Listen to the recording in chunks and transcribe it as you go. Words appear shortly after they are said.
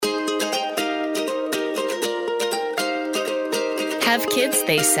have kids,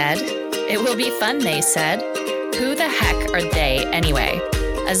 they said. It will be fun, they said. Who the heck are they anyway?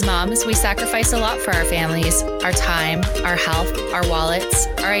 As moms, we sacrifice a lot for our families, our time, our health, our wallets,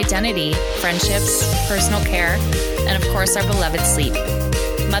 our identity, friendships, personal care, and of course, our beloved sleep.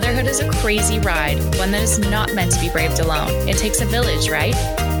 Motherhood is a crazy ride, one that is not meant to be braved alone. It takes a village, right?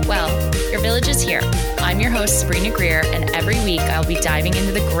 Well, your village is here. I'm your host, Sabrina Greer, and every week I'll be diving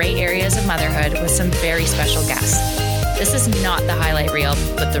into the gray areas of motherhood with some very special guests. This is not the highlight reel,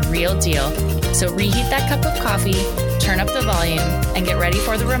 but the real deal. So reheat that cup of coffee, turn up the volume, and get ready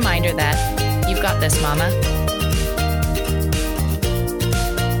for the reminder that you've got this, mama.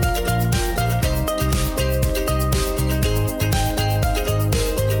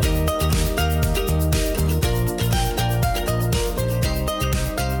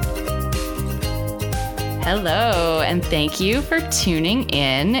 Hello, and thank you for tuning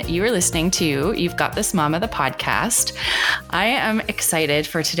in. You are listening to You've Got This Mama, the podcast. I am excited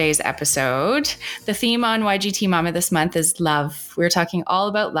for today's episode. The theme on YGT Mama this month is love. We're talking all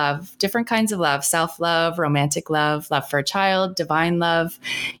about love, different kinds of love, self-love, romantic love, love for a child, divine love,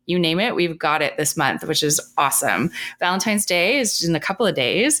 you name it, we've got it this month, which is awesome. Valentine's Day is in a couple of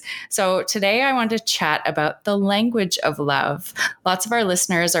days. So today I want to chat about the language of love. Lots of our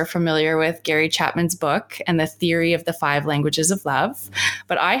listeners are familiar with Gary Chapman's book and the theory of the 5 languages of love.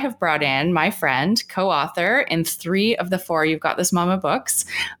 But I have brought in my friend, co-author in 3 of the 4 You've Got This Mama books,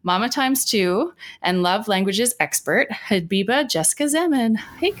 Mama Times 2, and love languages expert, Habiba Jessica Zeman.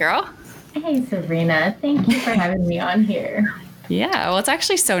 Hey, girl. Hey, Sabrina. Thank you for having me on here. Yeah, well, it's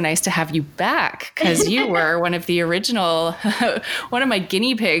actually so nice to have you back because you were one of the original, one of my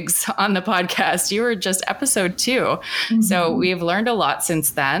guinea pigs on the podcast. You were just episode 2. Mm-hmm. So we've learned a lot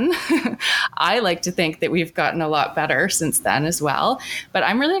since then. I like to think that we've gotten a lot better since then as well. But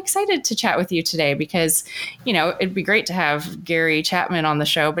I'm really excited to chat with you today because, you know, it'd be great to have Gary Chapman on the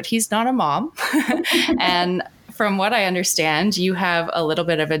show, but he's not a mom. And from what I understand, you have a little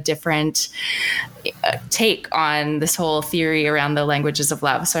bit of a different take on this whole theory around the languages of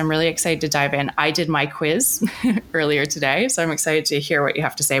love. So I'm really excited to dive in. I did my quiz earlier today, so I'm excited to hear what you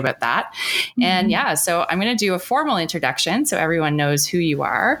have to say about that. Mm-hmm. And yeah, so I'm going to do a formal introduction so everyone knows who you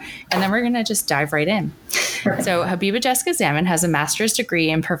are, and then we're going to just dive right in. Perfect. So Habiba Jessica Zeman has a master's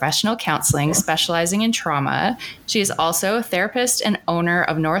degree in professional counseling, specializing in trauma. She is also a therapist and owner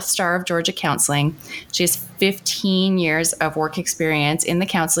of North Star of Georgia Counseling. She has 15 years of work experience in the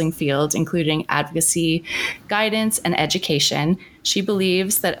counseling field, including advocacy, guidance, and education. She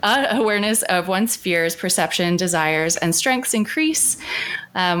believes that awareness of one's fears, perception, desires, and strengths increase.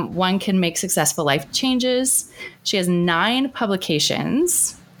 One can make successful life changes. She has 9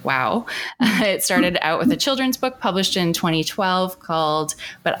 publications. Wow. It started out with a children's book published in 2012 called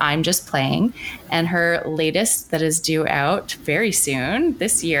But I'm Just Playing. And her latest that is due out very soon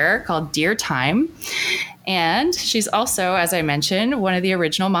this year called Dear Time. And she's also, as I mentioned, one of the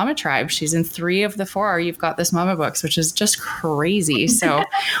original Mama Tribe. She's in 3 of the 4 You've Got This Mama books, which is just crazy. So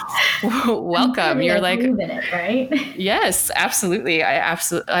welcome. You're like, in it, right? Yes, absolutely.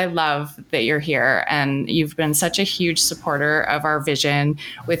 I love that you're here, and you've been such a huge supporter of our vision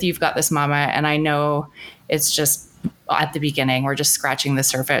with You've Got This Mama. And I know it's just at the beginning, we're just scratching the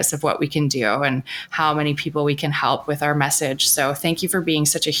surface of what we can do and how many people we can help with our message. So thank you for being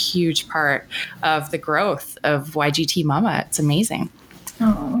such a huge part of the growth of YGT Mama. It's amazing.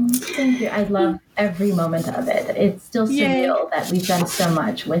 Oh, thank you. I love every moment of it. It's still surreal that we've done so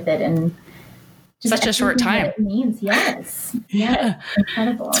much with it and just such a short time. It means, yes. Yes.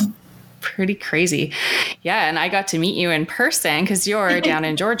 Incredible. Pretty crazy. Yeah. And I got to meet you in person because you're down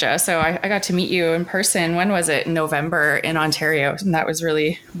in Georgia. So I got to meet you in person. When was it? In November in Ontario. And that was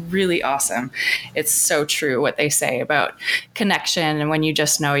really, really awesome. It's so true what they say about connection and when you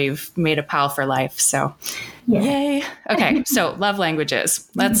just know you've made a pal for life. So yay. Okay. So love languages.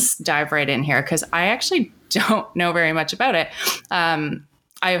 Let's dive right in here because I actually don't know very much about it. I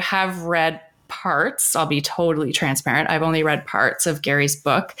have read parts. I'll be totally transparent. I've only read parts of Gary's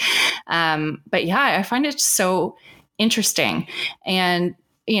book. But yeah, I find it so interesting. And,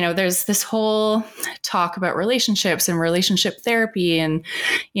 you know, there's this whole talk about relationships and relationship therapy and,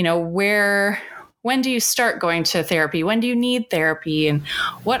 you know, when do you start going to therapy? When do you need therapy? And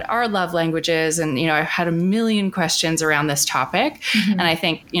what are love languages? And, you know, I've had a million questions around this topic. Mm-hmm. And I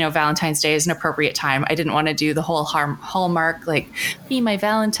think, you know, Valentine's Day is an appropriate time. I didn't want to do the whole Hallmark, like be my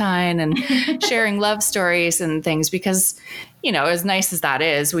Valentine and sharing love stories and things because, you know, as nice as that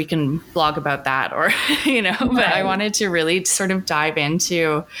is, we can blog about that or, you know, but I wanted to really sort of dive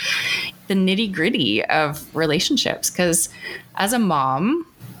into the nitty gritty of relationships because as a mom,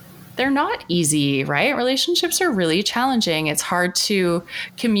 they're not easy, right? Relationships are really challenging. It's hard to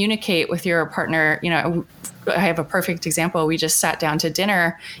communicate with your partner. I have a perfect example. We just sat down to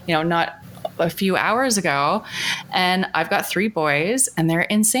dinner, not a few hours ago, and I've got 3 boys and they're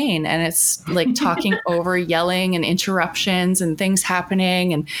insane. And it's like talking over yelling and interruptions and things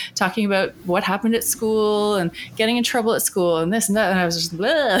happening and talking about what happened at school and getting in trouble at school and this and that. And I was just,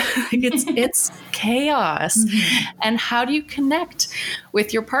 like, it's chaos. Mm-hmm. And how do you connect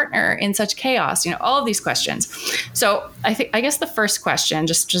with your partner in such chaos? All of these questions. So I guess the first question,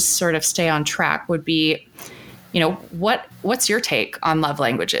 just sort of stay on track, would be, what's your take on love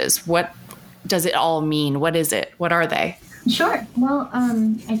languages? What does it all mean? What is it? What are they? Sure. Well,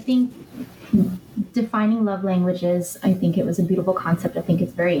 I think defining love languages, I think it was a beautiful concept. I think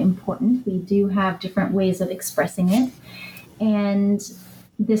it's very important. We do have different ways of expressing it. And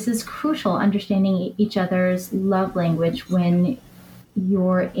this is crucial, understanding each other's love language when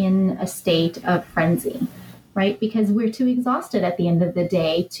you're in a state of frenzy, right? Because we're too exhausted at the end of the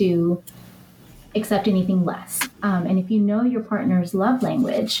day to accept anything less. And if you know your partner's love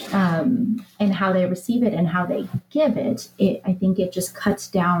language and how they receive it and how they give it, I think it just cuts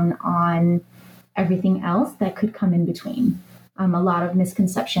down on everything else that could come in between. A lot of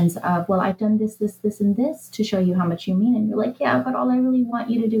misconceptions of, well, I've done this, and this to show you how much you mean. And you're like, yeah, but all I really want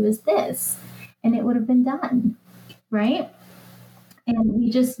you to do is this. And it would have been done, right? And we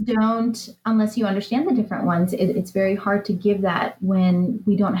just don't, unless you understand the different ones, it's very hard to give that when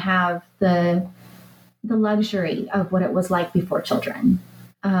we don't have the luxury of what it was like before children.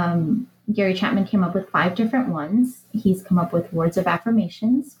 Gary Chapman came up with 5 different ones. He's come up with words of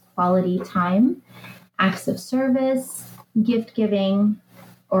affirmations, quality time, acts of service, gift giving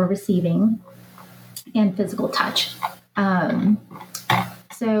or receiving, and physical touch.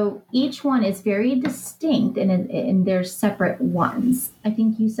 So each one is very distinct and there's separate ones. I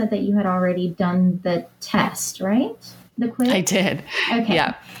think you said that you had already done the test, right? The quiz? I did. Okay.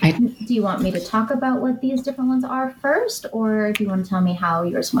 Yeah. Do you want me to talk about what these different ones are first, or do you want to tell me how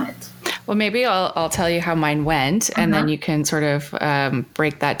yours went? Well, maybe I'll tell you how mine went, and then you can sort of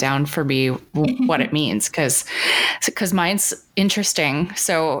break that down for me, what it means, because mine's interesting.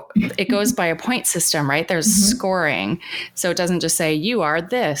 So it goes by a point system, right? There's scoring. So it doesn't just say you are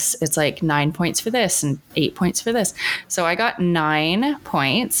this. It's like 9 points for this and 8 points for this. So I got 9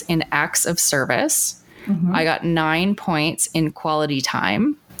 points in acts of service. I got 9 points in quality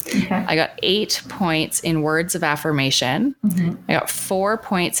time. Okay. I got 8 points in words of affirmation. I got 4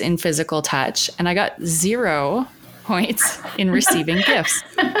 points in physical touch, and I got 0 points in receiving gifts.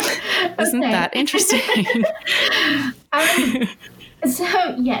 Isn't that interesting?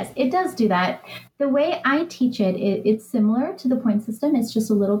 So yes, it does do that. The way I teach it's similar to the point system. It's just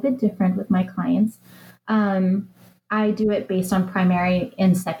a little bit different with my clients. I do it based on primary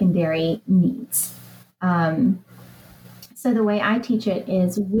and secondary needs. So the way I teach it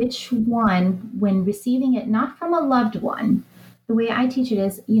is which one, when receiving it, not from a loved one, the way I teach it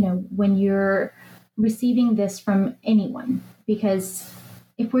is, when you're receiving this from anyone, because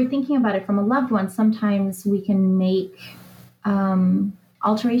if we're thinking about it from a loved one, sometimes we can make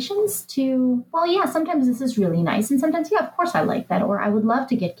alterations to, well, yeah, sometimes this is really nice. And sometimes, yeah, of course I like that. Or I would love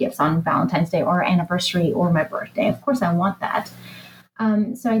to get gifts on Valentine's Day or anniversary or my birthday. Of course I want that.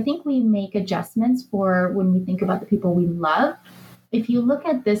 So I think we make adjustments for when we think about the people we love. If you look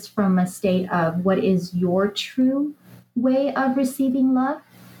at this from a state of what is your true way of receiving love,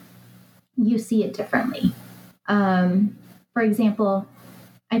 you see it differently. For example,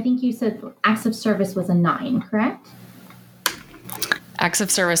 I think you said acts of service was a 9, correct? Acts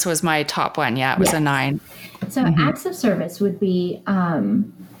of service was my top one. Yeah, it was a 9. So acts of service would be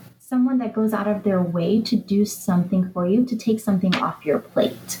someone that goes out of their way to do something for you, to take something off your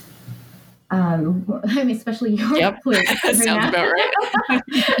plate. Especially your plate. Sounds about right.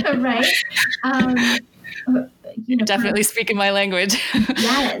 Right. Definitely speaking my language.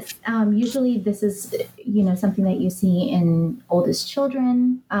 Yes. Usually this is, something that you see in oldest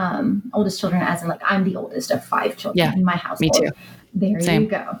children as in like I'm the oldest of 5 children in my household. Me too. There Same. You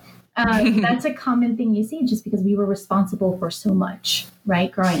go. That's a common thing you see just because we were responsible for so much,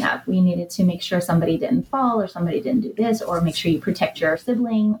 right? Growing up, we needed to make sure somebody didn't fall or somebody didn't do this, or make sure you protect your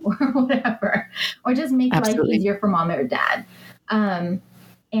sibling or whatever, or just make life easier for mom or dad.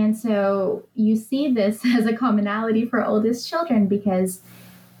 And so you see this as a commonality for oldest children because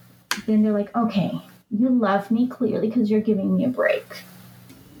then they're like, okay, you love me clearly because you're giving me a break.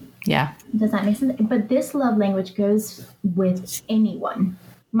 Yeah. Does that make sense? But this love language goes with anyone.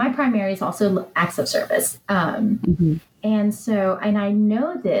 My primary is also acts of service. And so, and I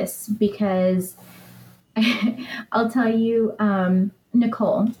know this because I'll tell you,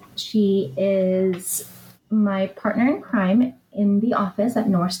 Nicole. She is my partner in crime in the office at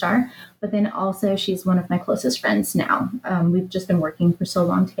North Star, but then also she's one of my closest friends now. We've just been working for so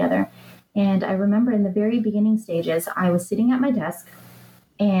long together. And I remember in the very beginning stages, I was sitting at my desk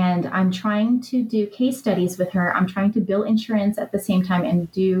and I'm trying to do case studies with her. I'm trying to bill insurance at the same time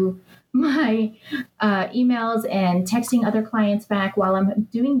and do my emails and texting other clients back while I'm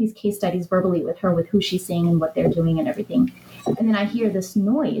doing these case studies verbally with her, with who she's seeing and what they're doing and everything. And then I hear this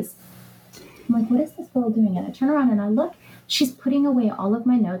noise. I'm like, what is this girl doing? And I turn around and I look. She's putting away all of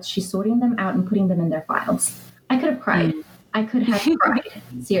my notes. She's sorting them out and putting them in their files. I could have cried. I could have cried,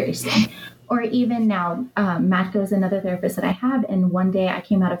 seriously. Or even now, Matt goes another therapist that I have. And one day I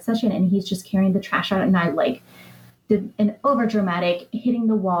came out of session and he's just carrying the trash out. And I did an over dramatic hitting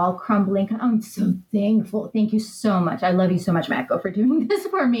the wall, crumbling. I'm so thankful. Thank you so much. I love you so much, Matko, for doing this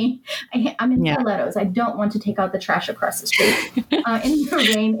for me. I'm in stilettos. I don't want to take out the trash across the street in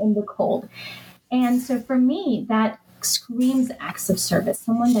the rain, in the cold. And so for me, that screams acts of service.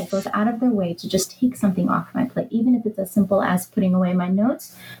 Someone that goes out of their way to just take something off my plate, even if it's as simple as putting away my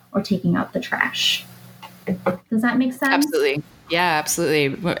notes or taking out the trash. Does that make sense? Absolutely. Yeah,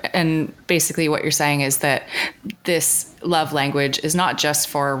 absolutely. And basically what you're saying is that this love language is not just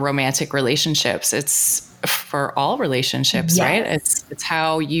for romantic relationships. It's for all relationships, right? It's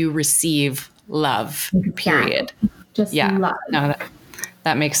how you receive love, period. Just love. No,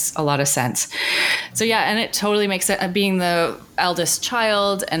 that makes a lot of sense. So yeah, and it totally makes sense being the eldest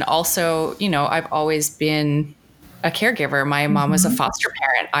child. And also, I've always been a caregiver. My mom was a foster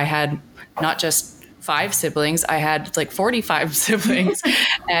parent. I had not just 5 siblings, I had like 45 siblings.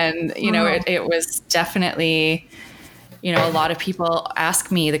 And, it was definitely, a lot of people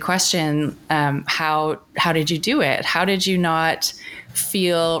ask me the question, how did you do it? How did you not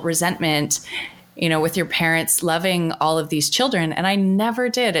feel resentment, with your parents loving all of these children? And I never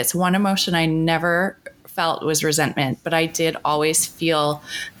did. It's one emotion I never felt was resentment, but I did always feel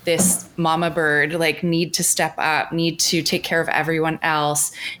this mama bird, need to step up, need to take care of everyone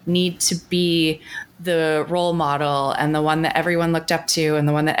else, need to be the role model and the one that everyone looked up to and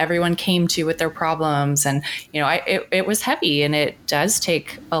the one that everyone came to with their problems. And, it was heavy and it does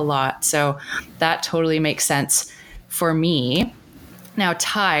take a lot. So that totally makes sense for me. Now,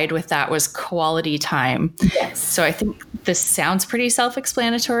 tied with that was quality time. Yes. So I think this sounds pretty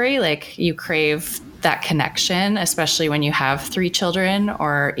self-explanatory. Like you crave that connection, especially when you have 3 children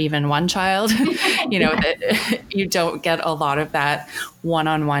or even 1 child, that you don't get a lot of that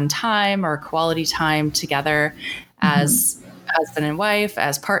one-on-one time or quality time together as husband and wife,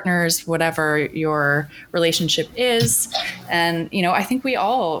 as partners, whatever your relationship is. And, I think we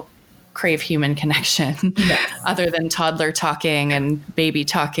all crave human connection other than toddler talking and baby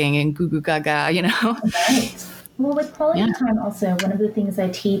talking and goo goo gaga, Right. Well, with quality time also, one of the things I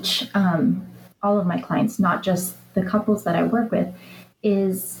teach all of my clients, not just the couples that I work with,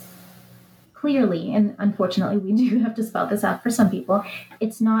 is clearly, and unfortunately we do have to spell this out for some people,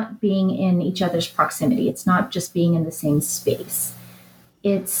 it's not being in each other's proximity. It's not just being in the same space.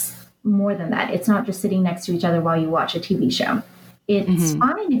 It's more than that. It's not just sitting next to each other while you watch a TV show. It's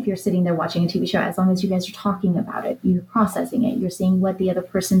fine if you're sitting there watching a TV show, as long as you guys are talking about it, you're processing it, you're seeing what the other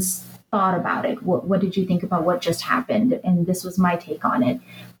person's thought about it. What did you think about what just happened? And this was my take on it.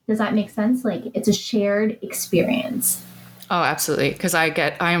 Does that make sense? It's a shared experience. Oh, absolutely. Because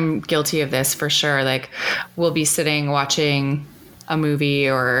I'm guilty of this for sure. We'll be sitting watching a movie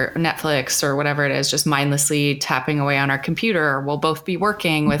or Netflix or whatever it is, just mindlessly tapping away on our computer. We'll both be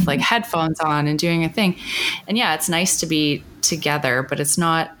working with headphones on and doing a thing. And yeah, it's nice to be together, but it's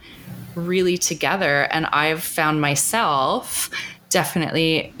not really together. And I've found myself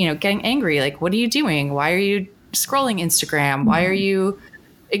definitely, getting angry. What are you doing? Why are you scrolling Instagram? Why are you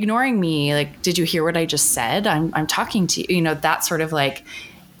ignoring me? Did you hear what I just said? I'm talking to you, that sort of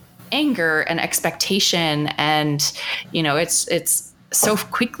anger and expectation. And, it's so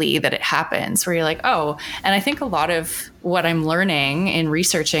quickly that it happens where you're oh, and I think a lot of what I'm learning in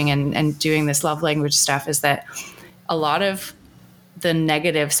researching and doing this love language stuff is that a lot of the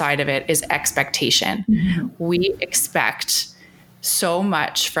negative side of it is expectation. We expect so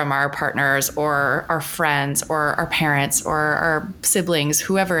much from our partners or our friends or our parents or our siblings,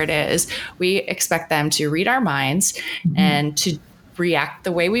 whoever it is. We expect them to read our minds and to react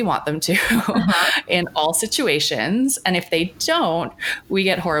the way we want them to in all situations. And if they don't, we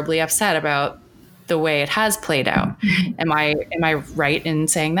get horribly upset about the way it has played out. Am I right in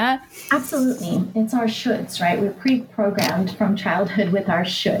saying that? Absolutely. It's our shoulds, right? We're pre-programmed from childhood with our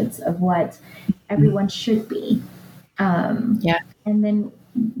shoulds of what everyone should be. And then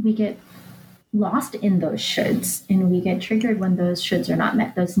we get lost in those shoulds, and we get triggered when those shoulds are not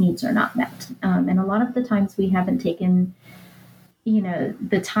met, those needs are not met. And a lot of the times we haven't taken,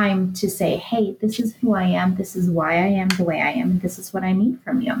 the time to say, hey, this is who I am, this is why I am the way I am, and this is what I need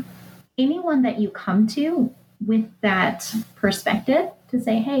from you. Anyone that you come to with that perspective to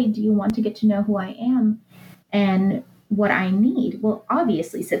say, hey, do you want to get to know who I am and what I need? Will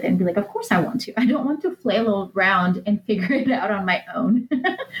obviously sit there and be like, of course I want to. I don't want to flail around and figure it out on my own.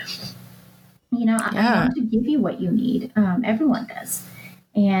 I want to give you what you need. Everyone does.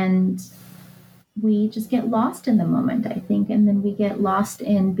 And we just get lost in the moment, I think. And then we get lost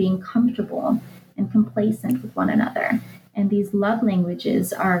in being comfortable and complacent with one another. And these love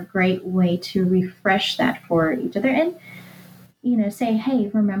languages are a great way to refresh that for each other and, say, hey,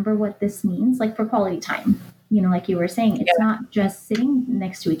 remember what this means, like for quality time. Like you were saying, it's not just sitting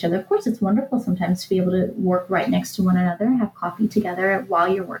next to each other. Of course, it's wonderful sometimes to be able to work right next to one another, have coffee together while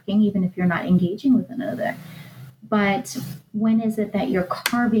you're working, even if you're not engaging with one another. But when is it that you're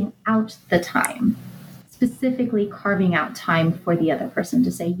carving out the time, specifically carving out time for the other person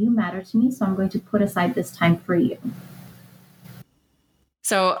to say, you matter to me, so I'm going to put aside this time for you?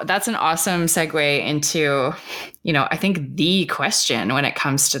 So that's an awesome segue into, I think the question when it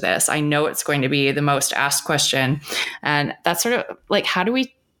comes to this. I know it's going to be the most asked question. And that's sort of like, how do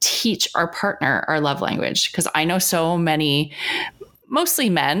we teach our partner our love language? Because I know so many, mostly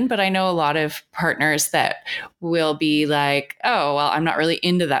men, but I know a lot of partners that will be like, oh, well, I'm not really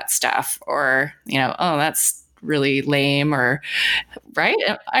into that stuff. Or, oh, that's really lame, or right.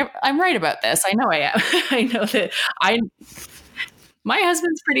 I'm right about this. I know I am. I know that my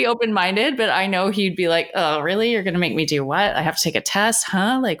husband's pretty open-minded, but I know he'd be like, oh, really? You're going to make me do what? I have to take a test?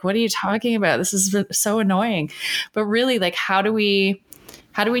 Huh? Like, what are you talking about? This is so annoying. But really, like, how do we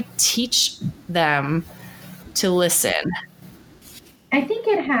teach them to listen? I think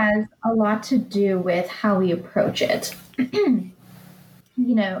it has a lot to do with how we approach it. I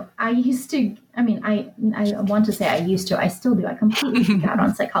still do. I completely geek out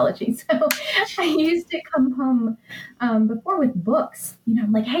on psychology. So I used to come home before with books.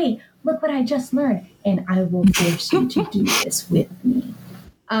 I'm like, hey, look what I just learned. And I will force you to do this with me.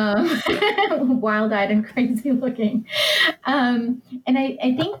 Wild-eyed and crazy looking. And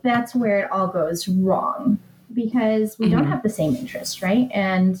I think that's where it all goes wrong, because we don't have the same interest, right?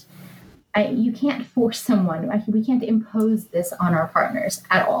 And you can't force someone. We can't impose this on our partners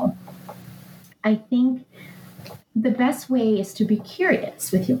at all. I think the best way is to be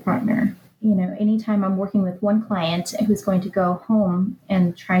curious with your partner. Anytime I'm working with one client who's going to go home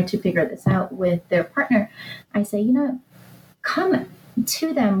and try to figure this out with their partner, I say, come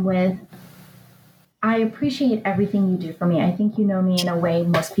to them with, I appreciate everything you do for me. I think you know me in a way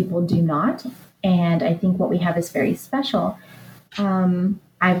most people do not. And I think what we have is very special.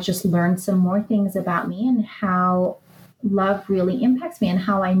 I've just learned some more things about me and how love really impacts me, and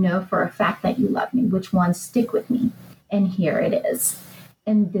how I know for a fact that you love me, which ones stick with me. And here it is.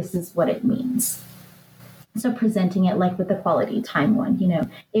 And this is what it means. So presenting it like with the quality time one,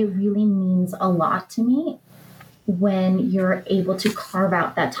 it really means a lot to me when you're able to carve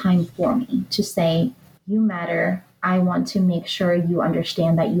out that time for me to say, you matter. I want to make sure you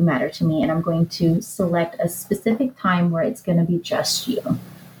understand that you matter to me, and I'm going to select a specific time where it's going to be just you.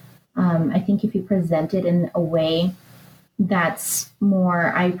 I think if you present it in a way that's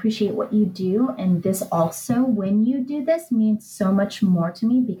more, I appreciate what you do, and this also, when you do this, means so much more to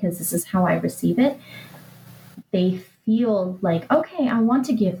me because this is how I receive it, they feel like, okay, I want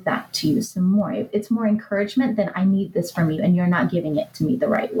to give that to you some more. It's more encouragement than I need this from you, and you're not giving it to me the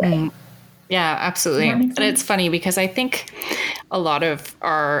right way. Yeah, absolutely. And it's funny because I think a lot of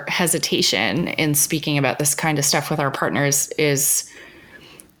our hesitation in speaking about this kind of stuff with our partners is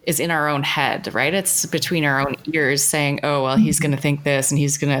in our own head, right? It's between our own ears saying, oh, well, he's going to think this, and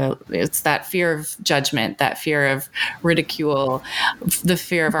it's that fear of judgment, that fear of ridicule, the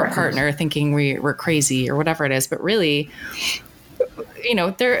fear of our partner thinking we're crazy or whatever it is. But really,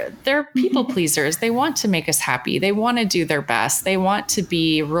 they're people pleasers. They want to make us happy. They want to do their best. They want to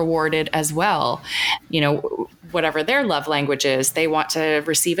be rewarded as well. Whatever their love language is, they want to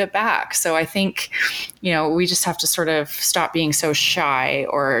receive it back. So I think, we just have to sort of stop being so shy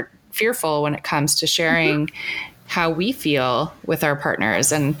or fearful when it comes to sharing how we feel with our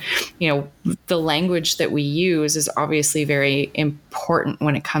partners. And, the language that we use is obviously very important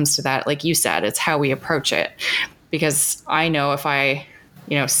when it comes to that. Like you said, it's how we approach it. Because I know if I,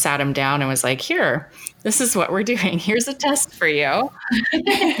 sat him down and was like, here, this is what we're doing. Here's a test for you.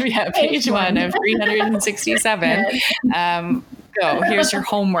 Yeah, page 1 of 367. Go, here's your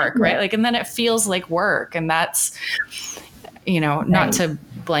homework, right? Like, and then it feels like work. And that's, not to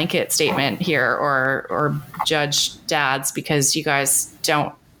blanket statement here or judge dads, because you guys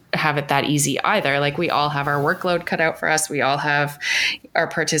don't have it that easy either. Like, we all have our workload cut out for us. We all have our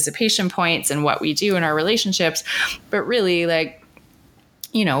participation points and what we do in our relationships. But really, like,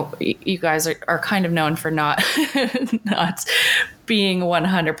 you know, you guys are kind of known for not being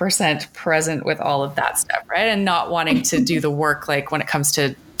 100% present with all of that stuff, right? And not wanting to do the work, like when it comes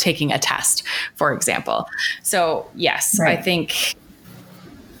to taking a test, for example. So yes, right. I think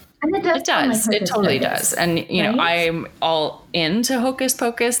and it does. It totally does. And, you know, I'm all into Hocus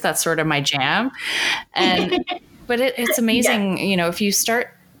Pocus. That's sort of my jam. And, but it's amazing, you know, if you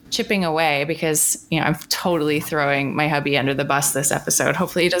start chipping away, because, you know, I'm totally throwing my hubby under the bus this episode.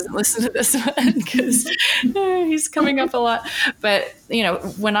 Hopefully he doesn't listen to this one, because he's coming up a lot. But, you know,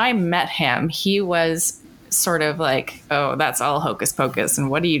 when I met him, he was sort of like, oh, that's all Hocus Pocus. And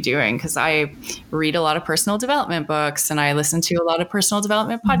what are you doing? Because I read a lot of personal development books and I listen to a lot of personal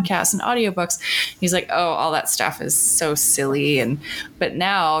development podcasts and audiobooks. He's like, oh, all that stuff is so silly. But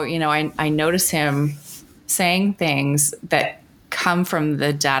now, you know, I notice him saying things that come from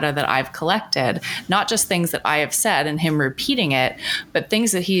the data that I've collected, not just things that I have said and him repeating it, but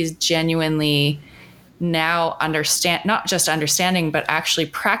things that he's genuinely now not just understanding, but actually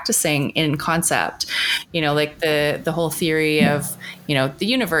practicing in concept. You know, like the whole theory of, you know, the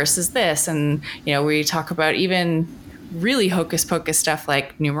universe is this. And, you know, we talk about even really Hocus Pocus stuff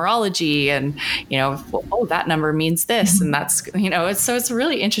like numerology and, you know, oh, that number means this. And that's, you know, it's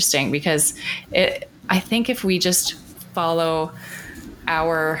really interesting, because I think if we just follow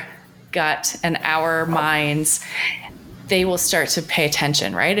our gut and our minds, they will start to pay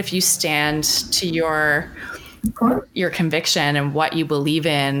attention, right? If you stand to your conviction and what you believe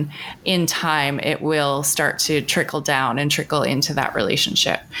in time, it will start to trickle down and trickle into that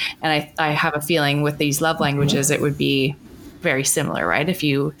relationship. And I have a feeling with these love languages, it would be very similar, right? If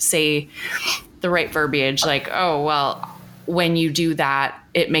you say the right verbiage, like, oh, well, when you do that,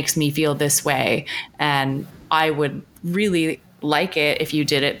 it makes me feel this way. And I would really like it if you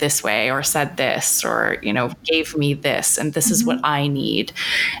did it this way, or said this, or, you know, gave me this, and this is what I need.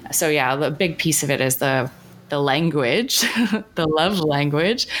 So yeah, the big piece of it is the language, the love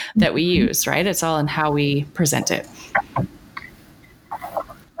language that we use, right? It's all in how we present it. Right.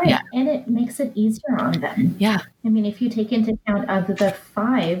 Yeah. And it makes it easier on them. Yeah. I mean, if you take into account of the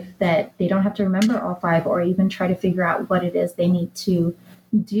 5 that they don't have to remember all 5, or even try to figure out what it is they need to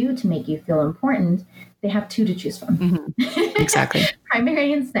do to make you feel important, they have 2 to choose from. Mm-hmm. Exactly.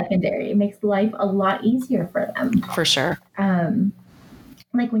 Primary and secondary. It makes life a lot easier for them. For sure.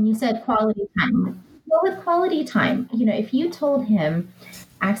 Like when you said quality time. Well, with quality time, you know, if you told him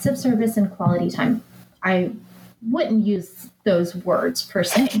acts of service and quality time, I wouldn't use those words per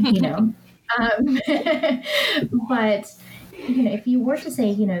se, you know. But, you know, if you were to say,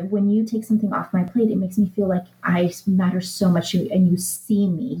 you know, when you take something off my plate, it makes me feel like I matter so much, and you see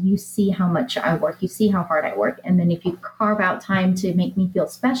me, you see how much I work, you see how hard I work. And then if you carve out time to make me feel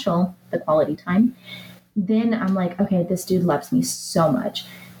special, the quality time, then I'm like, okay, this dude loves me so much.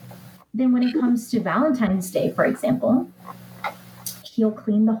 Then when it comes to Valentine's Day, for example, he'll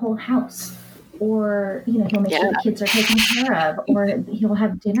clean the whole house. Or, you know, he'll make sure the kids are taken care of, or he'll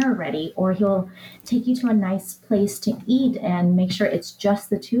have dinner ready, or he'll take you to a nice place to eat and make sure it's just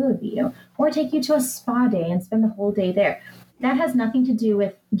the 2 of you, or take you to a spa day and spend the whole day there. That has nothing to do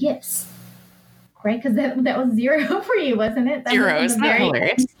with gifts, right? Because that was 0 for you, wasn't it? That 0 is not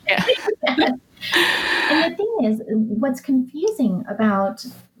hilarious. Yeah. And the thing is, what's confusing about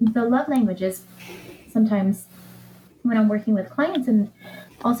the love languages sometimes when I'm working with clients, and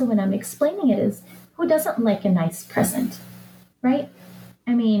also when I'm explaining it, is who doesn't like a nice present, right?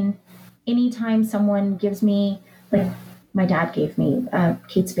 I mean, anytime someone gives me, like my dad gave me a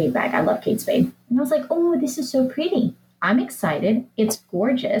Kate Spade bag. I love Kate Spade. And I was like, oh, this is so pretty. I'm excited. It's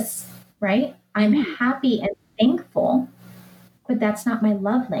gorgeous, right? I'm happy and thankful, but that's not my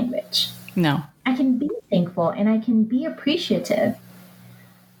love language. No. I can be thankful and I can be appreciative.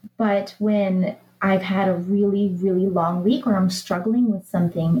 But when I've had a really, really long week, or I'm struggling with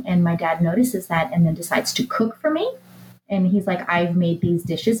something, and my dad notices that and then decides to cook for me, and he's like, I've made these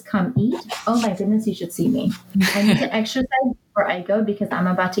dishes, come eat. Oh my goodness, you should see me. I need to exercise before I go because I'm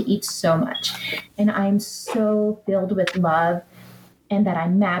about to eat so much. And I'm so filled with love and that I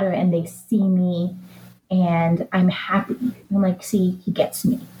matter and they see me and I'm happy. I'm like, see, he gets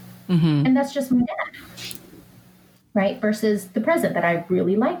me. Mm-hmm. And that's just my dad. Right? Versus the present that I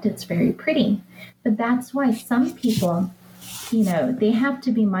really liked. It's very pretty. But that's why some people, you know, they have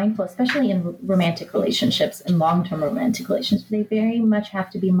to be mindful, especially in romantic relationships and long-term romantic relationships. They very much have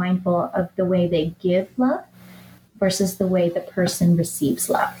to be mindful of the way they give love versus the way the person receives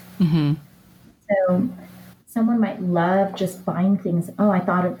love. Mm-hmm. So someone might love just buying things. Oh, I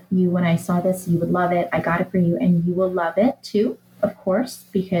thought of you when I saw this. You would love it. I got it for you. And you will love it too, of course,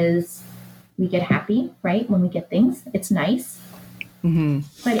 because we get happy, right? When we get things, it's nice. Mm-hmm.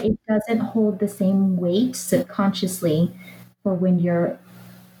 But it doesn't hold the same weight subconsciously for when you're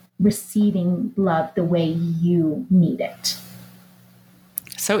receiving love the way you need it.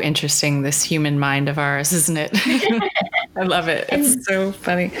 So interesting, this human mind of ours, isn't it? I love it. It's so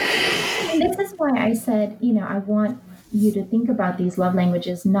funny. And this is why I said, I want you to think about these love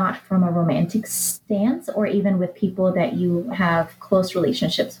languages not from a romantic stance or even with people that you have close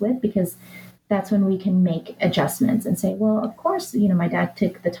relationships with, because that's when we can make adjustments and say, well, of course, my dad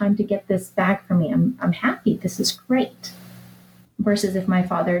took the time to get this bag for me. I'm happy. This is great. Versus if my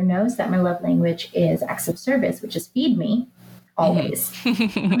father knows that my love language is acts of service, which is feed me always.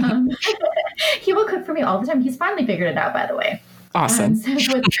 He will cook for me all the time. He's finally figured it out, by the way. Awesome. So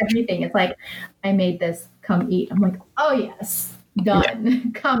with everything, it's like, I made this, come eat. I'm like, oh yes, done.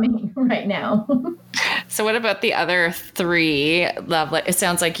 Yeah. Coming right now. So what about the other three love? It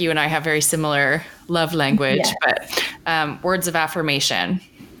sounds like you and I have very similar love language, yes. But words of affirmation.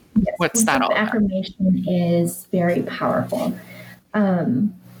 Yes. What's that all about? Affirmation is very powerful.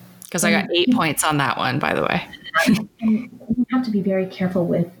 Because I got 8 points on that one, by the way. And you have to be very careful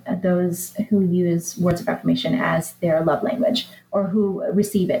with those who use words of affirmation as their love language or who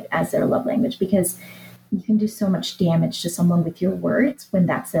receive it as their love language, because you can do so much damage to someone with your words when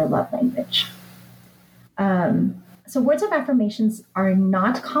that's their love language. So words of affirmations are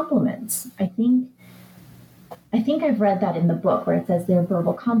not compliments. I think I've read that in the book where it says they're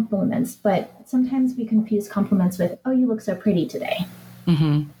verbal compliments, but sometimes we confuse compliments with, oh, you look so pretty today.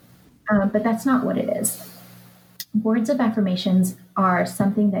 Mm-hmm. But that's not what it is. Words of affirmations are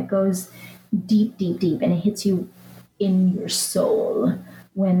something that goes deep, deep, deep, and it hits you in your soul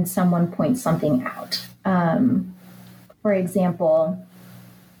when someone points something out. For example,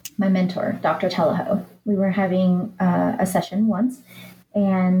 my mentor, Dr. Teleho, we were having a session once,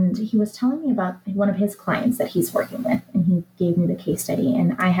 and he was telling me about one of his clients that he's working with, and he gave me the case study,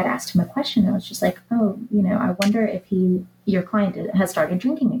 and I had asked him a question. I was just like, oh, I wonder if your client has started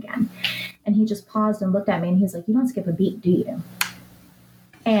drinking again. And he just paused and looked at me, and he's like, you don't skip a beat, do you?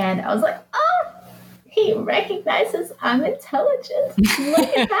 And I was like, oh, he recognizes I'm intelligent.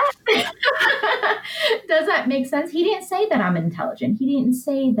 Look at that. Does that make sense? He didn't say that I'm intelligent. He didn't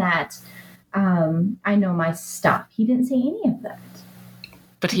say that I know my stuff. He didn't say any of that.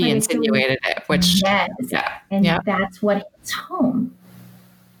 But he insinuated it, which... Yes. Yeah. And that's what hits home.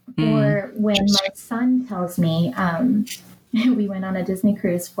 Or when my son tells me... we went on a Disney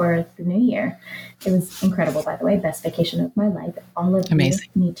cruise for the New Year. It was incredible, by the way. Best vacation of my life. All of Amazing.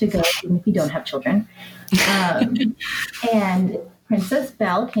 You need to go, even if you don't have children. And Princess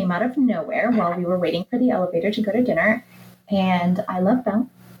Belle came out of nowhere while we were waiting for the elevator to go to dinner. And I love Belle.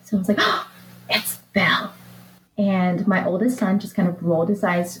 So I was like, oh, it's Belle. And my oldest son just kind of rolled his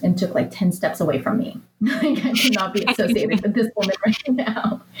eyes and took like 10 steps away from me. Like, I cannot be associated with this woman right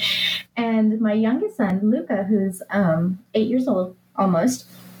now. And my youngest son, Luca, who's 8 years old almost,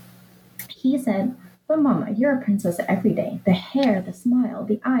 he said, but Mama, you're a princess every day. The hair, the smile,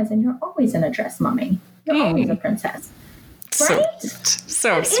 the eyes, and you're always in a dress, Mommy. You're always a princess. Right?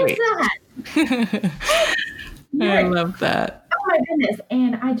 So sweet. I love that. Oh my goodness.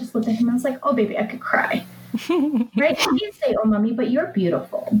 And I just looked at him and I was like, oh, baby, I could cry. Right? He didn't say, oh, Mommy, but you're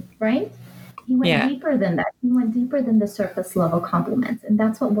beautiful. Right? He went deeper than that. He went deeper than the surface level compliments. And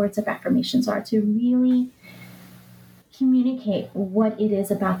that's what words of affirmations are, to really communicate what it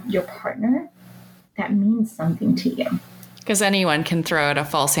is about your partner that means something to you. Because anyone can throw out a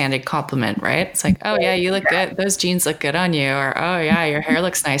false-handed compliment, right? It's like, oh, yeah, you look good. Those jeans look good on you. Or, oh, yeah, your hair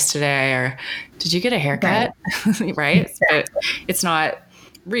looks nice today. Or, did you get a haircut? Right? Exactly. But it's not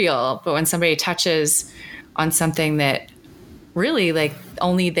real. But when somebody touches on something that really, like,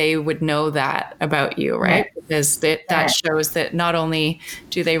 only they would know that about you, right? Because that shows that not only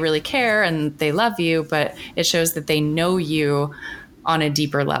do they really care and they love you, but it shows that they know you on a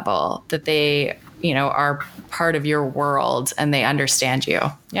deeper level, that they, are part of your world and they understand you.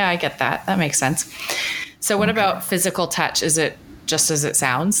 Yeah, I get that. That makes sense. So what about physical touch? Is it just as it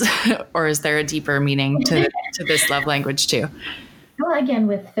sounds, or is there a deeper meaning to this love language too? Well, again,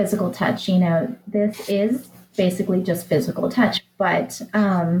 with physical touch, this is basically just physical touch. But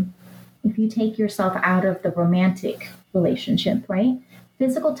if you take yourself out of the romantic relationship, right?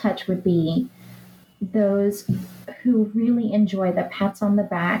 Physical touch would be those who really enjoy the pats on the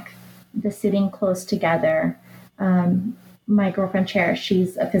back, the sitting close together. My girlfriend Cherish,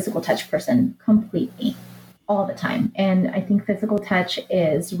 she's a physical touch person completely, all the time. And I think physical touch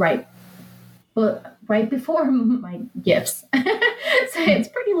is right before my gifts. So it's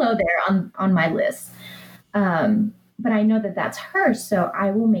pretty low there on my list. But I know that that's her. So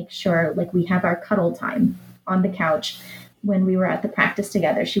I will make sure, like, we have our cuddle time on the couch. When we were at the practice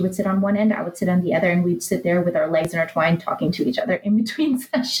together, she would sit on one end, I would sit on the other, and we'd sit there with our legs intertwined, talking to each other in between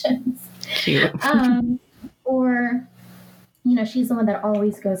sessions. Cute. Or, you know, she's the one that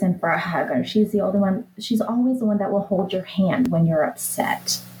always goes in for a hug, or she's always the one that will hold your hand when you're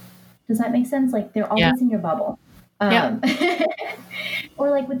upset. Does that make sense? Like, they're always in your bubble. Or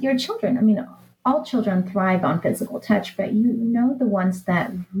like with your children. I mean, all children thrive on physical touch, but you know the ones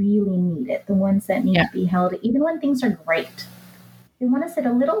that really need it, the ones that need to be held, even when things are great. They want to sit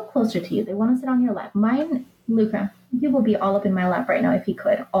a little closer to you. They want to sit on your lap. Mine, Luca, he will be all up in my lap right now if he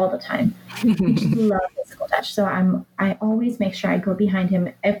could, all the time. He just loves physical touch. So I always make sure I go behind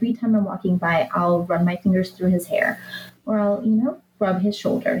him. Every time I'm walking by, I'll run my fingers through his hair, or I'll, you know, rub his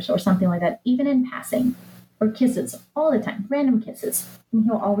shoulders or something like that, even in passing. Or kisses all the time, random kisses. And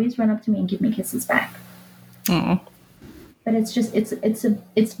he'll always run up to me and give me kisses back. Aww. But it's just,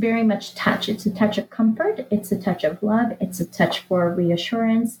 it's very much touch. It's a touch of comfort. It's a touch of love. It's a touch for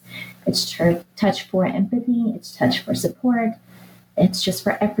reassurance. It's touch for empathy. It's touch for support. It's just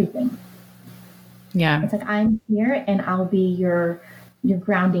for everything. Yeah. It's like, I'm here and I'll be your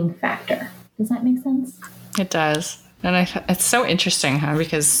grounding factor. Does that make sense? It does. And it's so interesting, huh?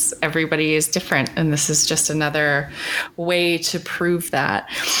 Because everybody is different. And this is just another way to prove that.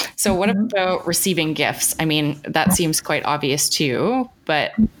 So what about receiving gifts? I mean, that seems quite obvious too,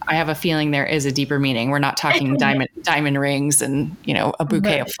 but I have a feeling there is a deeper meaning. We're not talking diamond rings and, you know, a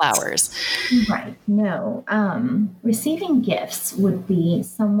bouquet of flowers. Right. No. Receiving gifts would be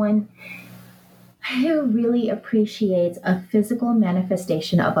someone who really appreciates a physical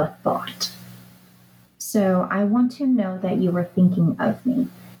manifestation of a thought. So I want to know that you are thinking of me.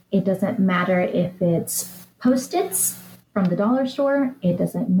 It doesn't matter if it's Post-its from the dollar store. It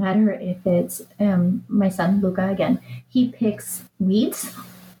doesn't matter if it's my son, Luca, again. He picks weeds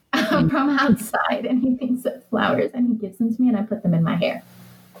from outside and he thinks of flowers and he gives them to me and I put them in my hair.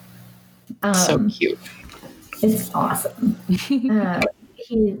 So cute. It's awesome.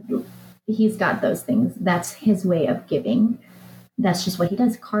 He's got those things. That's his way of giving. That's just what he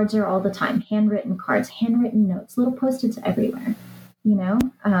does. Cards are all the time. Handwritten cards, handwritten notes, little Post-its everywhere. You know,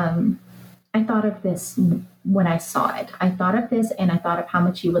 I thought of this when I saw it. I thought of this and I thought of how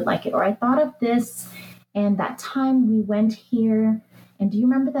much you would like it. Or I thought of this and that time we went here. And do you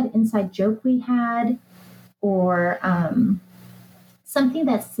remember that inside joke we had? Or something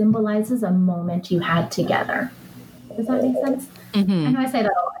that symbolizes a moment you had together. Does that make sense? Mm-hmm. I know I say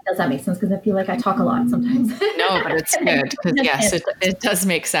that a lot. Does that make sense? Because I feel like I talk a lot sometimes. No, but it's good because yes, it does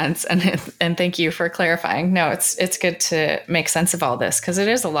make sense. And thank you for clarifying. No, it's good to make sense of all this because it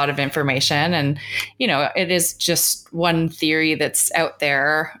is a lot of information and, you know, it is just one theory that's out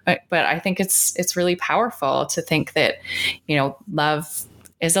there. But I think it's really powerful to think that, you know, love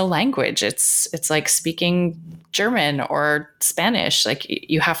is a language. It's like speaking German or Spanish. Like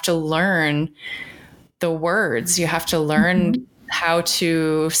you have to learn the words. You have to learn how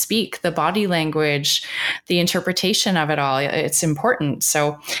to speak, the body language, the interpretation of it all. It's important.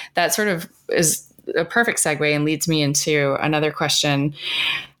 So that sort of is a perfect segue and leads me into another question.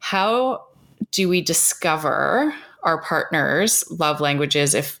 How do we discover our partner's love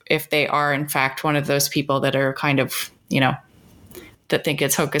languages if they are in fact one of those people that are kind of, you know, that think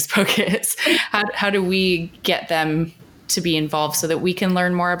it's hocus pocus? How do we get them to be involved so that we can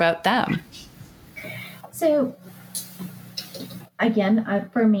learn more about them? So again,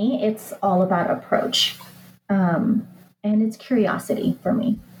 for me, it's all about approach. And it's curiosity for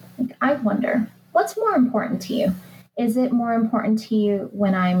me. Like, I wonder, what's more important to you? Is it more important to you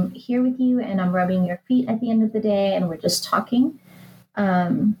when I'm here with you and I'm rubbing your feet at the end of the day and we're just talking?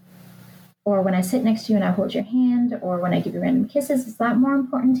 Or when I sit next to you and I hold your hand, or when I give you random kisses, is that more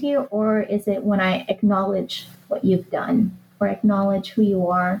important to you? Or is it when I acknowledge what you've done, or acknowledge who you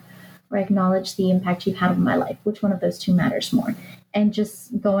are, or acknowledge the impact you've had on my life? Which one of those two matters more? And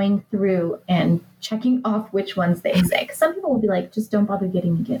just going through and checking off which ones they say. Because some people will be like, just don't bother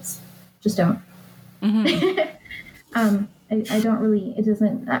getting me gifts. Just don't. Mm-hmm. I don't really, it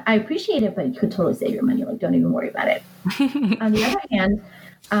doesn't, I appreciate it, but you could totally save your money. Like, don't even worry about it. On the other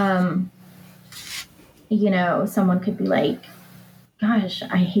hand, you know, someone could be like, gosh,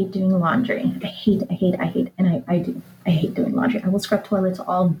 I hate doing laundry. I hate. And I do. I hate doing laundry. I will scrub toilets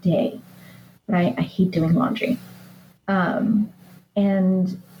all day, but I hate doing laundry.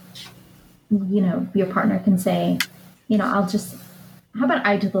 And, you know, your partner can say, you know, how about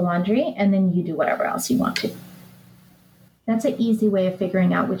I do the laundry and then you do whatever else you want to? That's an easy way of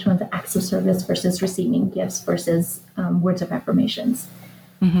figuring out which one's acts of service versus receiving gifts versus words of affirmations.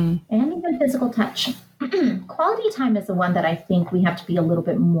 And even physical touch. Quality time is the one that I think we have to be a little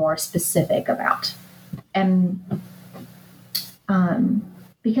bit more specific about. And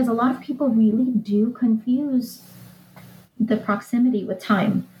because a lot of people really do confuse the proximity with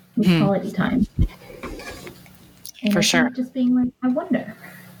time, with quality time. And For sure. Just being like, I wonder.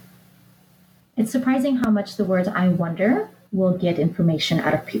 It's surprising how much the words I wonder will get information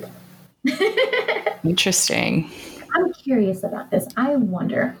out of people. Interesting. I'm curious about this. I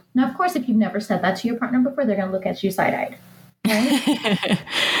wonder. Now, of course, if you've never said that to your partner before, they're going to look at you side-eyed, right?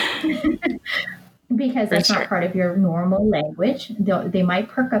 Because that's not part of your normal language. They might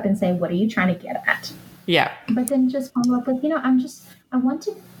perk up and say, what are you trying to get at? Yeah. But then just follow up with, I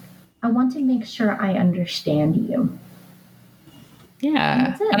want to make sure I understand you.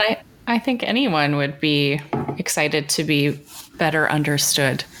 Yeah. And I think anyone would be excited to be better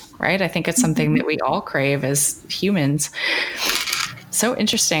understood, right? I think it's something that we all crave as humans. So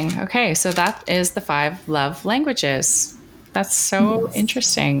interesting. Okay. So that is the 5 love languages. That's so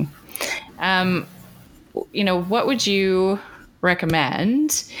interesting. What would you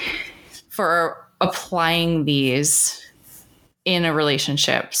recommend for applying these in a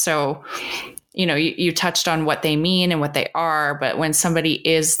relationship? So, you touched on what they mean and what they are, but when somebody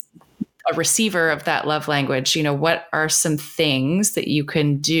is a receiver of that love language, what are some things that you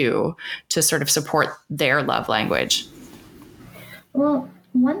can do to sort of support their love language? Well,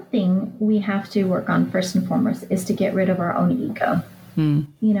 one thing we have to work on first and foremost is to get rid of our own ego.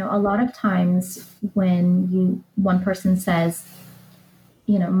 A lot of times when one person says,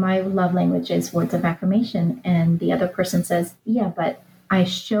 my love language is words of affirmation, and the other person says, yeah, but I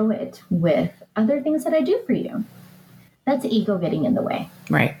show it with other things that I do for you. That's ego getting in the way.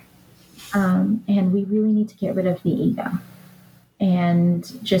 Right. And we really need to get rid of the ego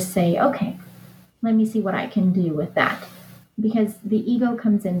and just say, okay, let me see what I can do with that. Because the ego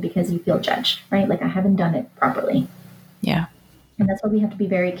comes in because you feel judged, right? Like I haven't done it properly. Yeah. And that's why we have to be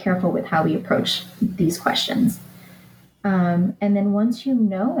very careful with how we approach these questions. And then once you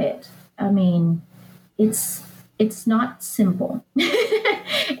know it, it's not simple.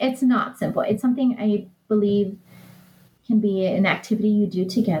 It's not simple. It's something I believe can be an activity you do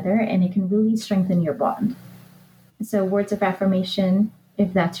together, and it can really strengthen your bond. So words of affirmation,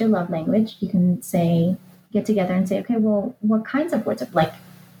 if that's your love language, you can get together and say, okay, well, what kinds of words of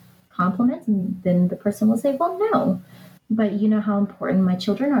compliments? And then the person will say, well, no, but you know how important my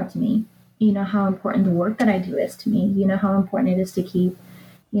children are to me. You know how important the work that I do is to me. You know how important it is to keep,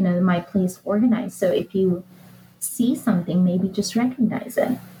 my place organized. So if you see something, maybe just recognize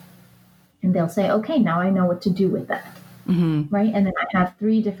it. And they'll say, okay, now I know what to do with that. Right? And then I have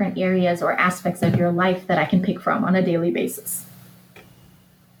 3 different areas or aspects of your life that I can pick from on a daily basis.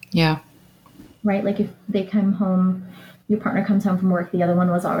 Yeah. Right? Like if they come home, your partner comes home from work, the other one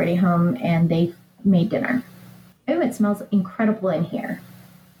was already home, and they made dinner. Oh, it smells incredible in here.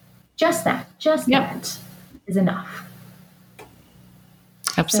 Just that is enough.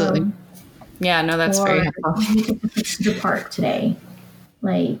 Absolutely. So, yeah, no, that's very helpful. You took the kids to the park today.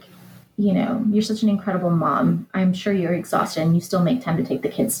 You're such an incredible mom. I'm sure you're exhausted and you still make time to take the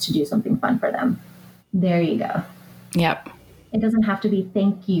kids to do something fun for them. There you go. Yep. It doesn't have to be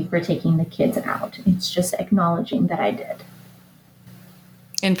thank you for taking the kids out. It's just acknowledging that I did.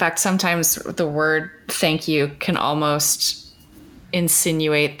 In fact, sometimes the word thank you can almost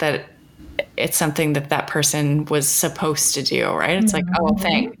insinuate that it's something that person was supposed to do, right? It's like, oh,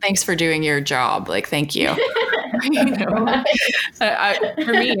 thanks for doing your job. Like, thank you. For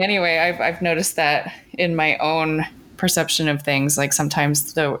me anyway, I've noticed that in my own perception of things. Like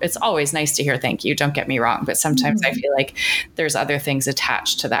sometimes, though, it's always nice to hear thank you, don't get me wrong, but sometimes I feel like there's other things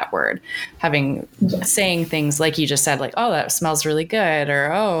attached to that word. Saying things like you just said, like, oh, that smells really good,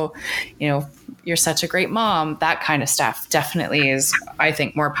 or oh, you're such a great mom. That kind of stuff definitely is, I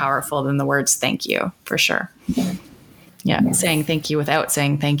think, more powerful than the words thank you, for sure. Yeah. Yes. Saying thank you without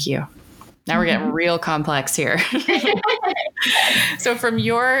saying thank you. Now we're getting real complex here. So from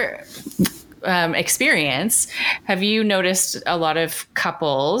your experience, have you noticed a lot of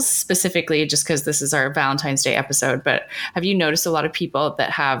couples, specifically just because this is our Valentine's Day episode, but have you noticed a lot of people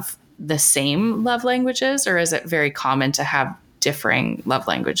that have the same love languages, or is it very common to have differing love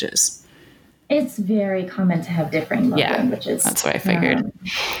languages? It's very common to have differing love languages. That's what I figured.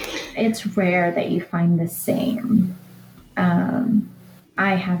 It's rare that you find the same.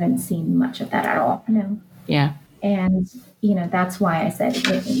 I haven't seen much of that at all. No. Yeah. And, that's why I said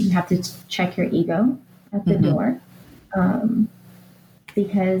you have to check your ego at the door.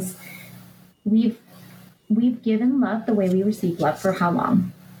 because we've given love the way we receive love for how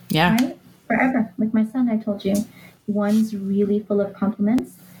long? Yeah. Right? Forever. Like my son, I told you, one's really full of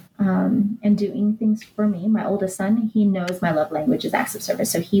compliments and doing things for me. My oldest son, he knows my love language is acts of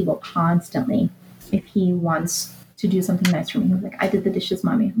service. So he will constantly, if he wants to do something nice for me, he's like, I did the dishes,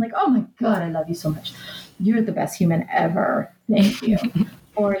 mommy. I'm like, oh my God, I love you so much. You're the best human ever. Thank you.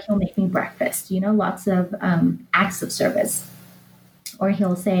 Or he'll make me breakfast, lots of acts of service. Or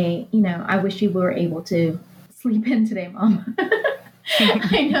he'll say, I wish you were able to sleep in today, Mom.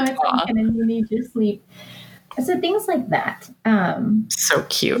 I know it's weekend and you need your sleep. So things like that. So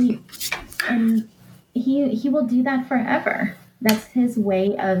cute. And he will do that forever. That's his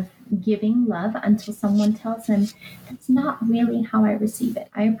way of giving love until someone tells him, that's not really how I receive it.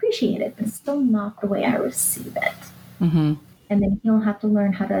 I appreciate it, but it's still not the way I receive it. Mm-hmm. And then he'll have to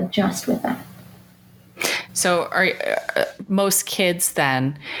learn how to adjust with that. So are most kids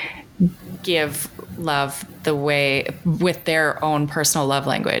then give love the way with their own personal love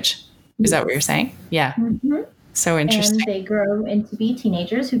language? Is that what you're saying? Yeah. Mm-hmm. So interesting. And they grow into be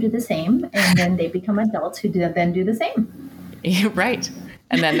teenagers who do the same, and then they become adults who then do the same. Right.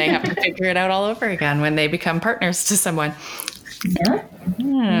 And then they have to figure it out all over again when they become partners to someone.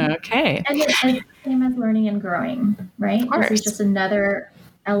 Yeah. Okay. And it's the same as learning and growing, right? This is just another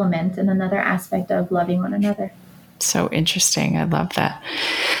element and another aspect of loving one another. So interesting. I love that.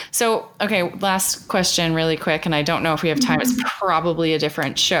 So, okay, last question really quick, and I don't know if we have time. It's probably a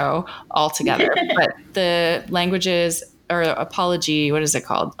different show altogether, but the languages or apology, what is it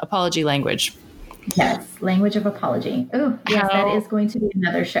called? Apology language. Yes, language of apology. Oh, yes, that is going to be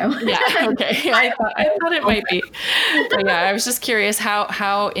another show. Yeah, okay. I thought it might be. But yeah, I was just curious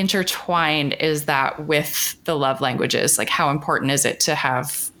how intertwined is that with the love languages? Like, how important is it to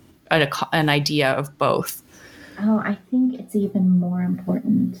have an idea of both? Oh, I think it's even more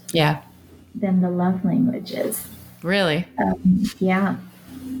important. Yeah. Than the love languages. Really? Yeah.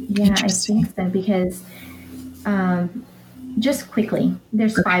 Yeah, I think so because just quickly,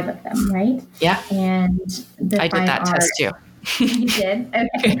 there's 5 of them, right? Yeah. And I did that test too. You did?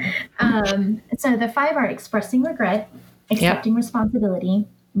 Okay. So the 5 are expressing regret, accepting responsibility,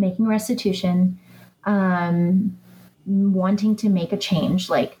 making restitution, wanting to make a change,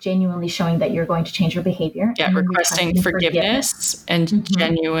 like genuinely showing that you're going to change your behavior. Yeah, requesting forgiveness and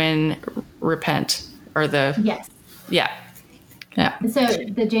genuine repent or the... Yes. Yeah. Yeah. So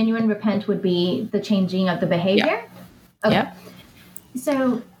the genuine repent would be the changing of the behavior? Yeah. Okay. Yeah.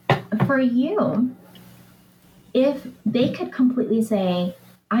 So for you, if they could completely say,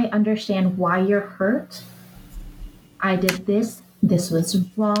 I understand why you're hurt. I did this. This was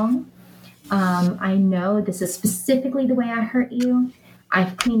wrong. I know this is specifically the way I hurt you.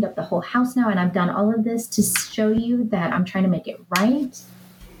 I've cleaned up the whole house now, and I've done all of this to show you that I'm trying to make it right.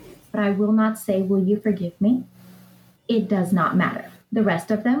 But I will not say, will you forgive me? It does not matter. The rest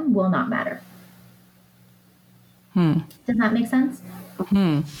of them will not matter. Does that make sense?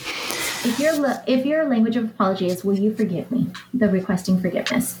 If your language of apology is, will you forgive me? The requesting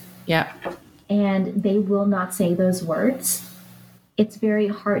forgiveness. Yeah. And they will not say those words. It's very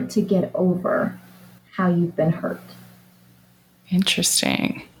hard to get over how you've been hurt.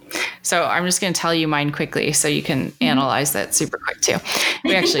 Interesting. So I'm just going to tell you mine quickly so you can analyze that super quick too.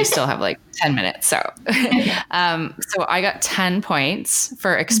 We actually still have like 10 minutes. So, so I got 10 points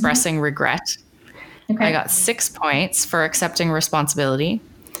for expressing regret. Okay. I got 6 points for accepting responsibility.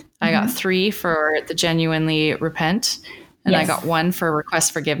 I got 3 for the genuinely repent. And I got 1 for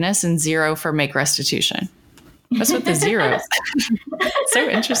request forgiveness and 0 for make restitution. That's what the zeros. So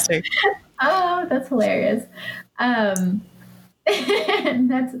interesting. Oh, that's hilarious. That's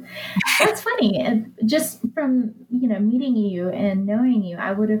funny. And just from, meeting you and knowing you,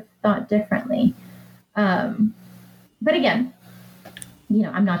 I would have thought differently. But again,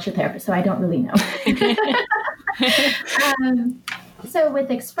 I'm not your therapist, so I don't really know. So with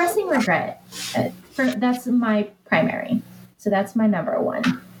expressing regret, that's my primary. So that's my number 1.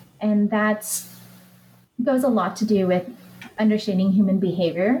 And goes a lot to do with understanding human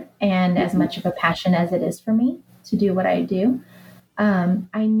behavior, and as much of a passion as it is for me to do what I do,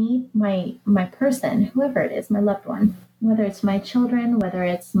 I need my person, whoever it is, my loved one, whether it's my children, whether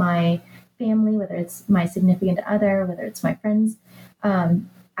it's my family, whether it's my significant other, whether it's my friends,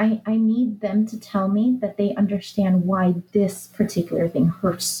 I need them to tell me that they understand why this particular thing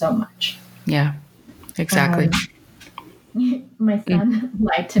hurts so much. Yeah, exactly. My son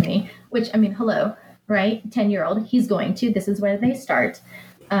lied to me, which, hello, right? 10-year-old, he's going to. This is where they start.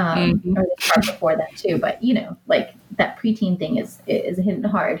 Or they start before that too. But, like that preteen thing is hitting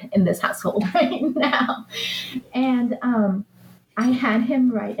hard in this household right now. And I had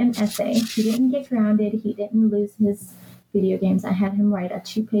him write an essay. He didn't get grounded. He didn't lose his video games. I had him write a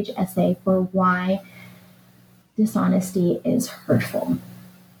 2-page essay for why dishonesty is hurtful.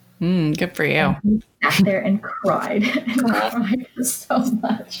 Good for you. And he sat there and cried and cried so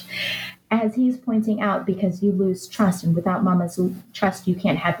much as he's pointing out, because you lose trust, and without mama's trust, you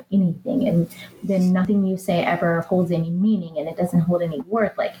can't have anything. And then nothing you say ever holds any meaning, and it doesn't hold any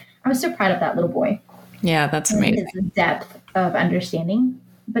worth. Like, I was so proud of that little boy. Yeah, that's amazing. His depth of understanding,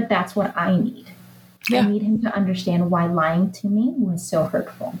 but that's what I need. Yeah. I need him to understand why lying to me was so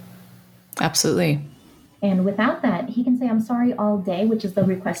hurtful. Absolutely. And without that, he can say, I'm sorry all day, which is the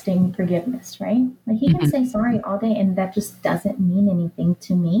requesting forgiveness, right? Like, he can say sorry all day, and that just doesn't mean anything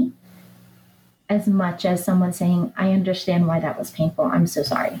to me as much as someone saying, I understand why that was painful. I'm so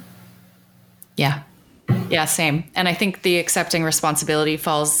sorry. Yeah. Yeah, same. And I think the accepting responsibility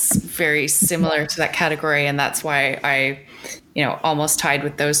falls very similar to that category. And that's why I, almost tied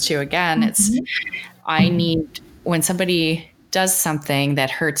with those two again. It's, I need, when somebody does something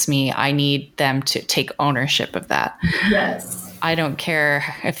that hurts me, I need them to take ownership of that. Yes. I don't care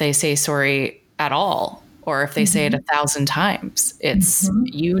if they say sorry at all, or if they say it 1,000 times. It's,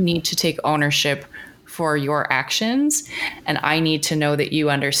 you need to take ownership for your actions. And I need to know that you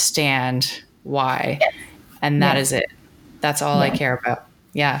understand why. Yes. And that is it. That's all I care about.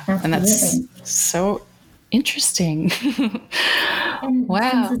 Yeah. Absolutely. And that's so interesting. And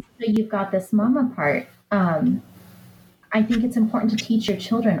wow. Since you've got this mama part, I think it's important to teach your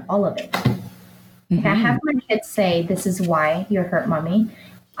children all of it. Like, I have my kids say, this is why you're hurt, mommy.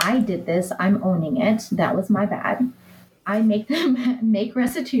 I did this. I'm owning it. That was my bad. I make them make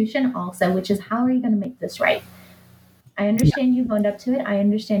restitution also, which is, how are you going to make this right? I understand you've owned up to it. I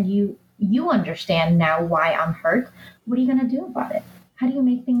understand you understand now why I'm hurt. What are you going to do about it? How do you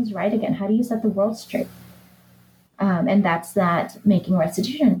make things right again? How do you set the world straight? And that's that making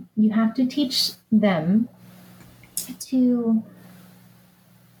restitution. You have to teach them to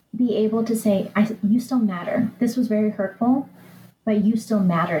be able to say, you still matter. This was very hurtful, but you still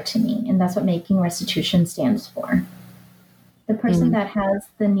matter to me. And that's what making restitution stands for. The person that has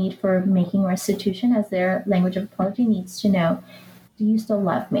the need for making restitution as their language of apology needs to know, do you still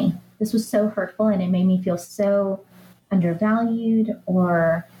love me? This was so hurtful, and it made me feel so undervalued,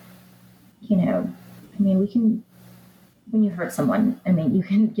 or, when you hurt someone, you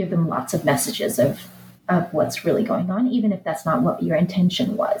can give them lots of messages of what's really going on, even if that's not what your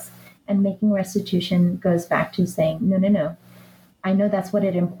intention was. And making restitution goes back to saying, no. I know that's what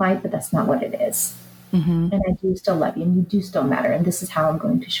it implied, but that's not what it is. And I do still love you, and you do still matter. And this is how I'm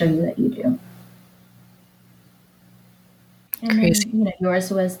going to show you that you do. And Crazy. Then,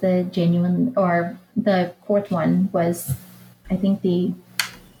 yours was the genuine, or the fourth one was, I think, the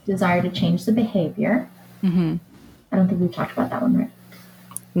desire to change the behavior. I don't think we talked about that one, right?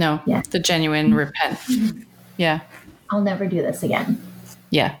 No. Yeah. The genuine repent. Yeah. I'll never do this again.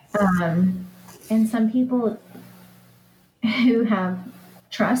 Yeah. And some people who have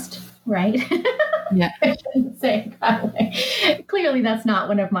trust, right? Yeah. I shouldn't say it that way. Clearly, that's not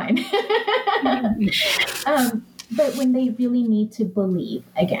one of mine. But when they really need to believe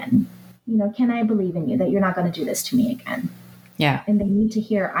again, can I believe in you that you're not going to do this to me again? Yeah. And they need to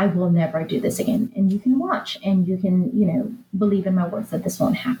hear, I will never do this again. And you can watch, and you can, believe in my words that this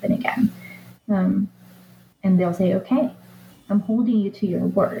won't happen again. And they'll say, okay, I'm holding you to your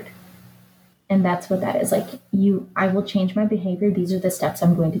word. And that's what that is. Like, I will change my behavior. These are the steps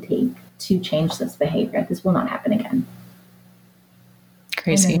I'm going to take to change this behavior. This will not happen again.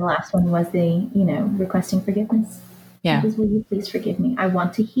 Crazy. And then the last one was the, requesting forgiveness. Yeah. Will you please forgive me? I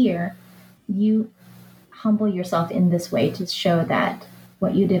want to hear you humble yourself in this way to show that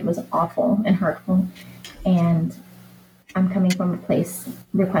what you did was awful and hurtful. And I'm coming from a place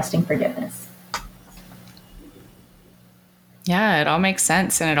requesting forgiveness. Yeah, it all makes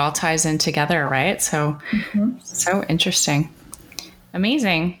sense, and it all ties in together, right? So, so interesting.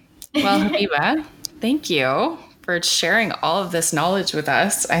 Amazing. Well, Habiba, thank you for sharing all of this knowledge with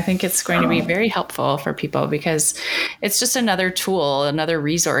us. I think it's going to be very helpful for people, because it's just another tool, another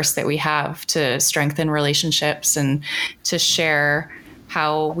resource that we have to strengthen relationships and to share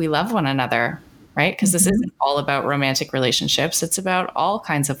how we love one another, right? Because this isn't all about romantic relationships. It's about all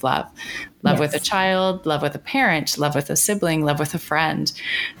kinds of love. Love with a child, love with a parent, love with a sibling, love with a friend.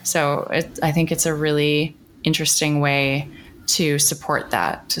 So I think it's a really interesting way to support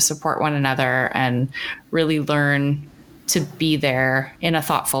that, to support one another, and really learn to be there in a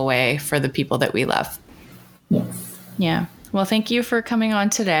thoughtful way for the people that we love. Yes. Yeah. Well, thank you for coming on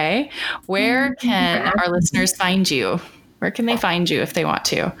today. Where can our listeners find you? Where can they find you if they want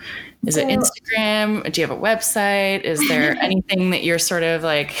to? Is it Instagram? Do you have a website? Is there anything that you're sort of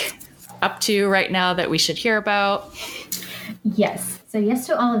like up to right now that we should hear about? Yes. So yes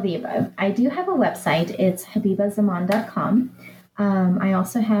to all of the above. I do have a website. It's habibazaman.com. I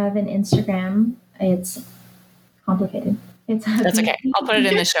also have an Instagram. It's complicated. That's okay. I'll put it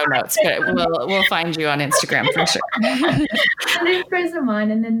in the show notes, but we'll find you on Instagram for sure. Habiba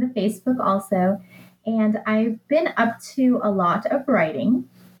Zaman, and then the Facebook also. And I've been up to a lot of writing.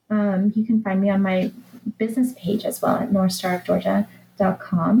 You can find me on my business page as well at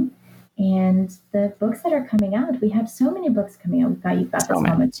northstarofgeorgia.com. And the books that are coming out, we have so many books coming out. You've got This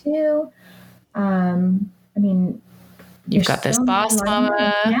Mama too. You've got This Boss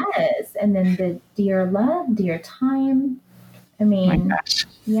Mama. Yes. And then the Dear Love, Dear Time. Oh my gosh.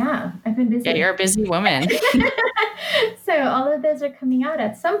 Yeah, I've been busy. Yeah, you're a busy woman. So all of those are coming out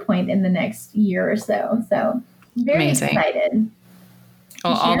at some point in the next year or so. So I'm very excited.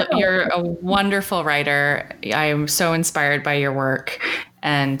 Well, you're a wonderful writer. I am so inspired by your work.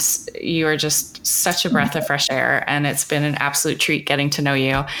 And you are just such a breath of fresh air. And it's been an absolute treat getting to know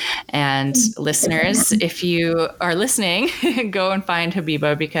you. And listeners, if you are listening, go and find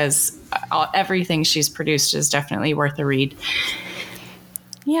Habiba, because everything she's produced is definitely worth a read.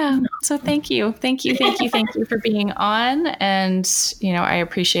 Yeah. So thank you for being on. And, I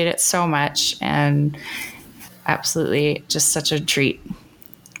appreciate it so much. And absolutely just such a treat.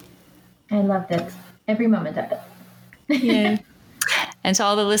 I loved it. Every moment of it. Yeah. And to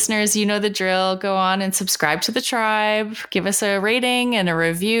all the listeners, you know the drill. Go on and subscribe to the tribe. Give us a rating and a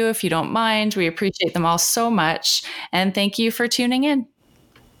review if you don't mind. We appreciate them all so much. And thank you for tuning in.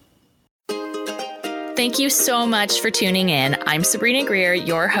 Thank you so much for tuning in. I'm Sabrina Greer,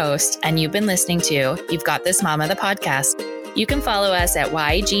 your host, and you've been listening to You've Got This Mama, the podcast. You can follow us at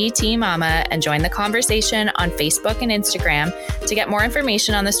YGT Mama and join the conversation on Facebook and Instagram. To get more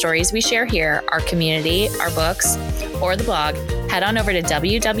information on the stories we share here, our community, our books, or the blog, head on over to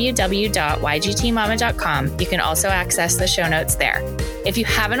www.ygtmama.com. You can also access the show notes there. If you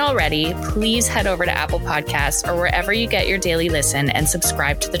haven't already, please head over to Apple Podcasts or wherever you get your daily listen and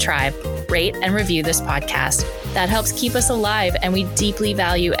subscribe to the tribe. Rate and review this podcast. That helps keep us alive, and we deeply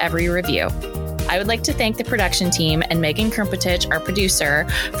value every review. I would like to thank the production team and Megan Krumpetich, our producer,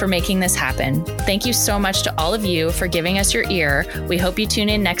 for making this happen. Thank you so much to all of you for giving us your ear. We hope you tune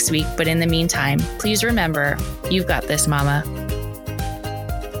in next week, but in the meantime, please remember, you've got this, Mama.